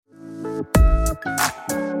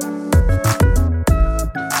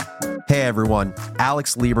Hey everyone,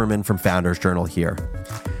 Alex Lieberman from Founders Journal here.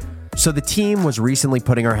 So the team was recently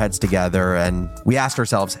putting our heads together and we asked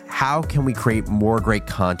ourselves, how can we create more great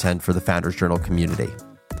content for the Founders Journal community?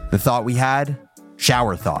 The thought we had?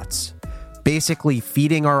 Shower thoughts. Basically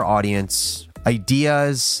feeding our audience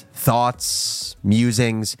ideas, thoughts,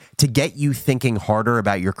 musings to get you thinking harder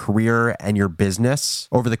about your career and your business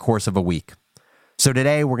over the course of a week. So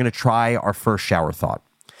today we're going to try our first shower thought.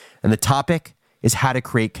 And the topic is how to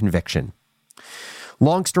create conviction.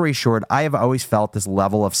 Long story short, I have always felt this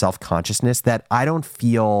level of self-consciousness that I don't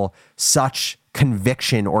feel such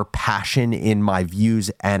conviction or passion in my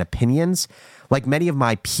views and opinions like many of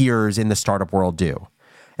my peers in the startup world do.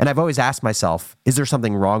 And I've always asked myself, is there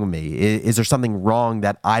something wrong with me? Is there something wrong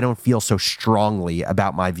that I don't feel so strongly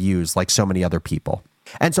about my views like so many other people?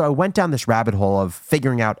 And so I went down this rabbit hole of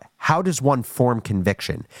figuring out, how does one form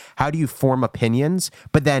conviction? How do you form opinions,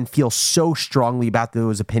 but then feel so strongly about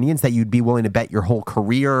those opinions that you'd be willing to bet your whole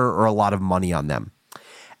career or a lot of money on them?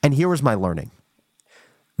 And here was my learning.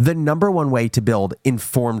 The number one way to build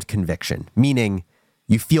informed conviction, meaning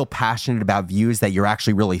you feel passionate about views that you're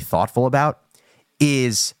actually really thoughtful about,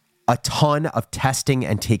 is a ton of testing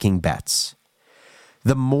and taking bets.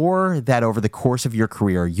 The more that over the course of your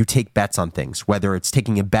career you take bets on things, whether it's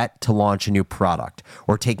taking a bet to launch a new product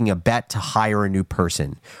or taking a bet to hire a new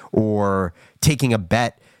person or taking a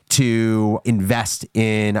bet to invest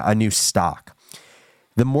in a new stock,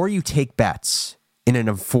 the more you take bets in an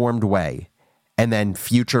informed way and then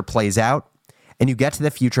future plays out and you get to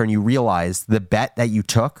the future and you realize the bet that you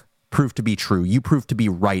took proved to be true, you proved to be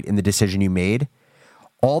right in the decision you made,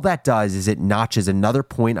 all that does is it notches another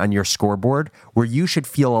point on your scoreboard where you should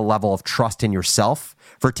feel a level of trust in yourself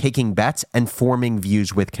for taking bets and forming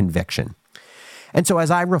views with conviction. And so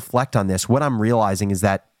as I reflect on this, what I'm realizing is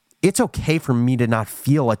that it's okay for me to not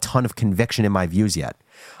feel a ton of conviction in my views yet.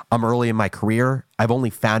 I'm early in my career. I've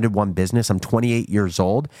only founded one business. I'm 28 years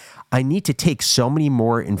old. I need to take so many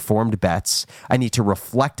more informed bets. I need to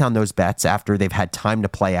reflect on those bets after they've had time to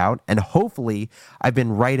play out. And hopefully I've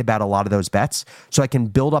been right about a lot of those bets so I can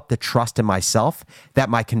build up the trust in myself that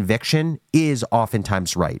my conviction is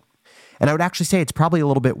oftentimes right. And I would actually say it's probably a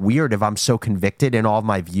little bit weird if I'm so convicted in all of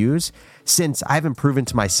my views, since I haven't proven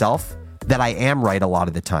to myself that I am right a lot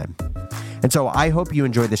of the time. And so I hope you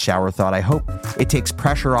enjoyed the shower thought. I hope it takes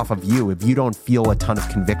pressure off of you if you don't feel a ton of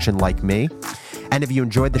conviction like me. And if you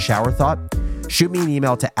enjoyed the shower thought, shoot me an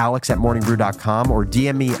email to alex@morningbrew.com or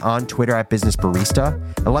DM me on Twitter @businessbarista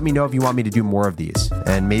and let me know if you want me to do more of these.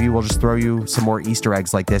 And maybe we'll just throw you some more Easter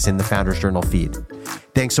eggs like this in the Founders Journal feed.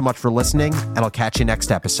 Thanks so much for listening, and I'll catch you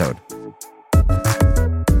next episode.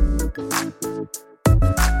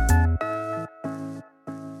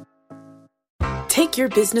 Take your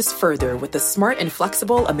business further with the smart and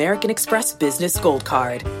flexible American Express Business Gold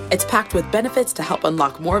Card. It's packed with benefits to help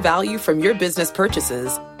unlock more value from your business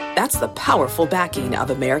purchases. That's the powerful backing of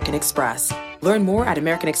American Express. Learn more at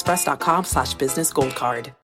americanexpress.com/businessgoldcard.